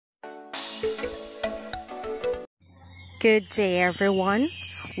Good day everyone.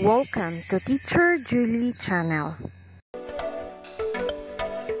 Welcome to Teacher Julie channel.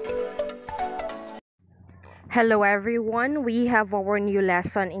 Hello everyone. We have our new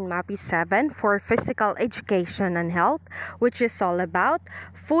lesson in MAPEH 7 for Physical Education and Health, which is all about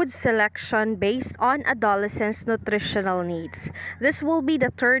food selection based on adolescents' nutritional needs. This will be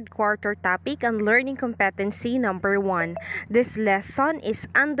the third quarter topic and learning competency number 1. This lesson is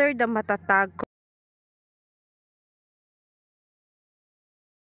under the MATATAG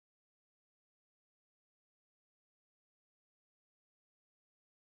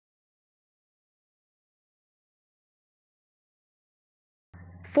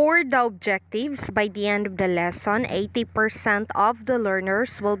For the objectives, by the end of the lesson, 80% of the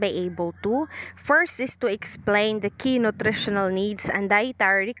learners will be able to. First is to explain the key nutritional needs and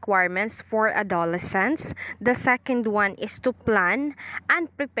dietary requirements for adolescents. The second one is to plan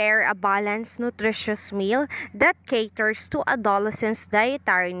and prepare a balanced, nutritious meal that caters to adolescents'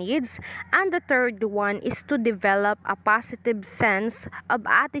 dietary needs. And the third one is to develop a positive sense of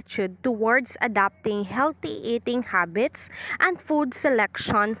attitude towards adopting healthy eating habits and food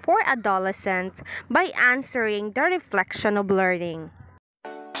selection for adolescents by answering the reflection of learning.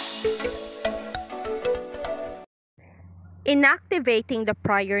 In activating the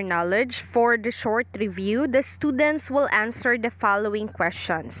prior knowledge for the short review, the students will answer the following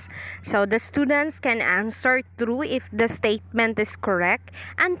questions. So the students can answer true if the statement is correct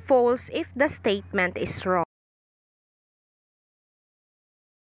and false if the statement is wrong.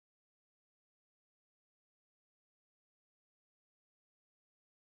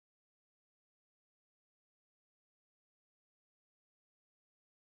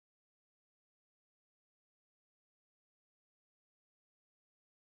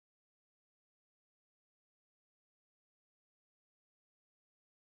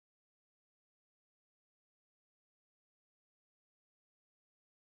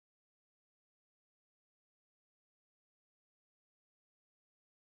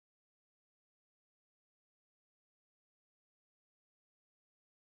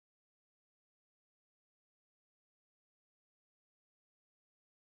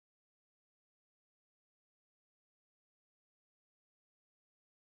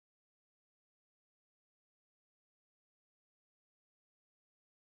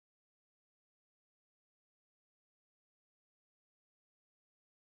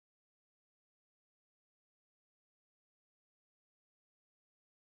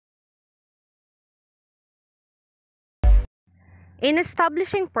 In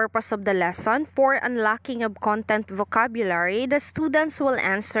establishing purpose of the lesson, for unlocking of content vocabulary, the students will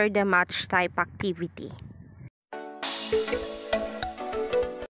answer the match type activity.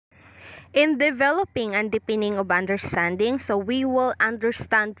 In developing and deepening of understanding, so we will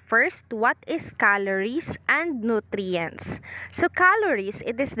understand first what is calories and nutrients. So calories,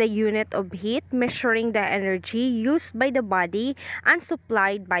 it is the unit of heat measuring the energy used by the body and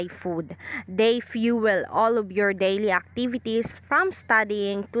supplied by food. They fuel all of your daily activities from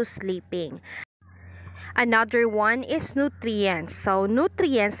studying to sleeping. Another one is nutrients. So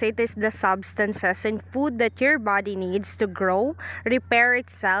nutrients, it is the substances in food that your body needs to grow, repair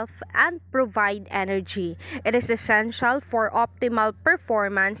itself, and provide energy. It is essential for optimal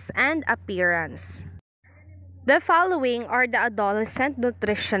performance and appearance. The following are the adolescent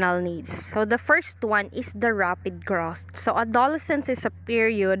nutritional needs. So the first one is the rapid growth. So adolescence is a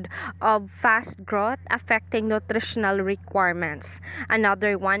period of fast growth affecting nutritional requirements.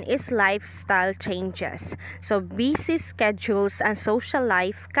 Another one is lifestyle changes. So busy schedules and social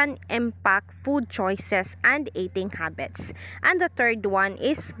life can impact food choices and eating habits. And the third one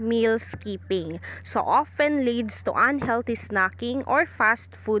is meal skipping. So often leads to unhealthy snacking or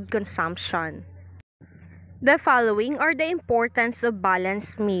fast food consumption. The following are the importance of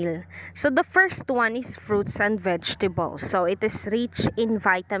balanced meal. So the first one is fruits and vegetables. So it is rich in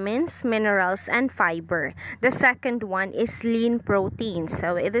vitamins, minerals, and fiber. The second one is lean protein.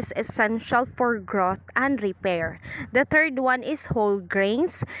 So it is essential for growth and repair. The third one is whole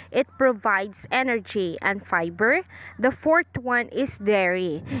grains. It provides energy and fiber. The fourth one is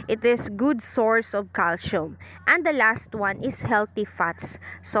dairy. It is good source of calcium. And the last one is healthy fats.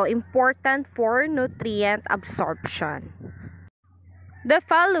 So important for nutrient absorption. The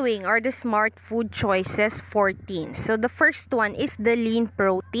following are the smart food choices for teens. So the first one is the lean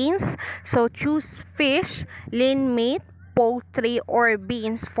proteins. So choose fish, lean meat, poultry, or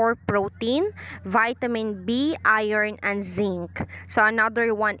beans for protein, vitamin B, iron, and zinc. So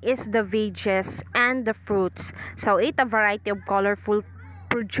another one is the veggies and the fruits. So eat a variety of colorful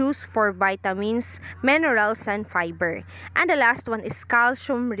produce for vitamins, minerals, and fiber. And the last one is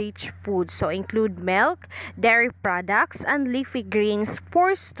calcium-rich foods. So include milk, dairy products, and leafy greens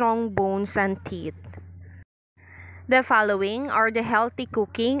for strong bones and teeth. The following are the healthy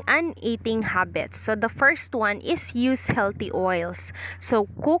cooking and eating habits. So the first one is use healthy oils. So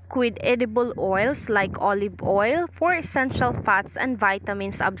cook with edible oils like olive oil for essential fats and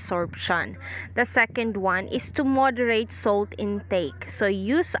vitamins absorption. The second one is to moderate salt intake. So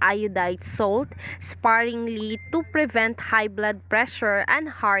use iodized salt sparingly to prevent high blood pressure and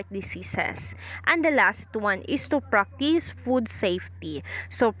heart diseases. And the last one is to practice food safety.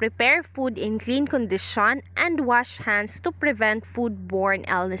 So prepare food in clean condition and wash hands to prevent foodborne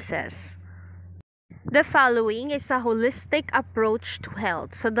illnesses. The following is a holistic approach to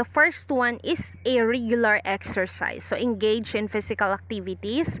health. So the first one is a regular exercise. So engage in physical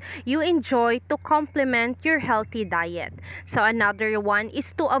activities you enjoy to complement your healthy diet. So another one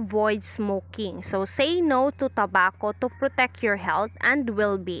is to avoid smoking. So say no to tobacco to protect your health and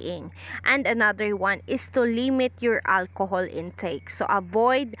well-being. And another one is to limit your alcohol intake. So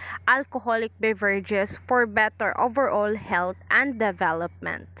avoid alcoholic beverages for better overall health and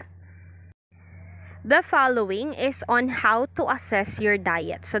development. The following is on how to assess your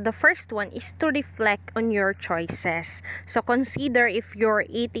diet. So the first one is to reflect on your choices. So consider if you're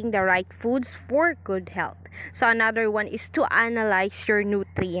eating the right foods for good health. So another one is to analyze your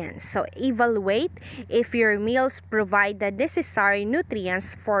nutrients. So evaluate if your meals provide the necessary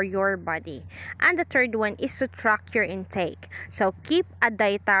nutrients for your body. And the third one is to track your intake. So keep a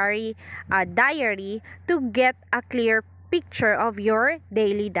diary to get a clear picture of your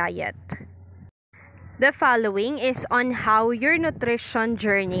daily diet. The following is on how your nutrition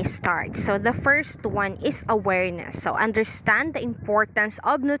journey starts. So the first one is awareness. So understand the importance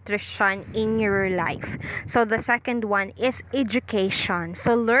of nutrition in your life. So the second one is education.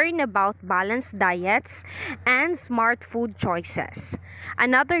 So learn about balanced diets and smart food choices.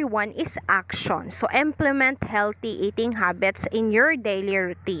 Another one is action. So implement healthy eating habits in your daily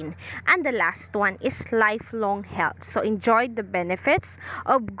routine. And the last one is lifelong health. So enjoy the benefits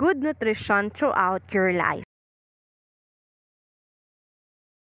of good nutrition throughout your life.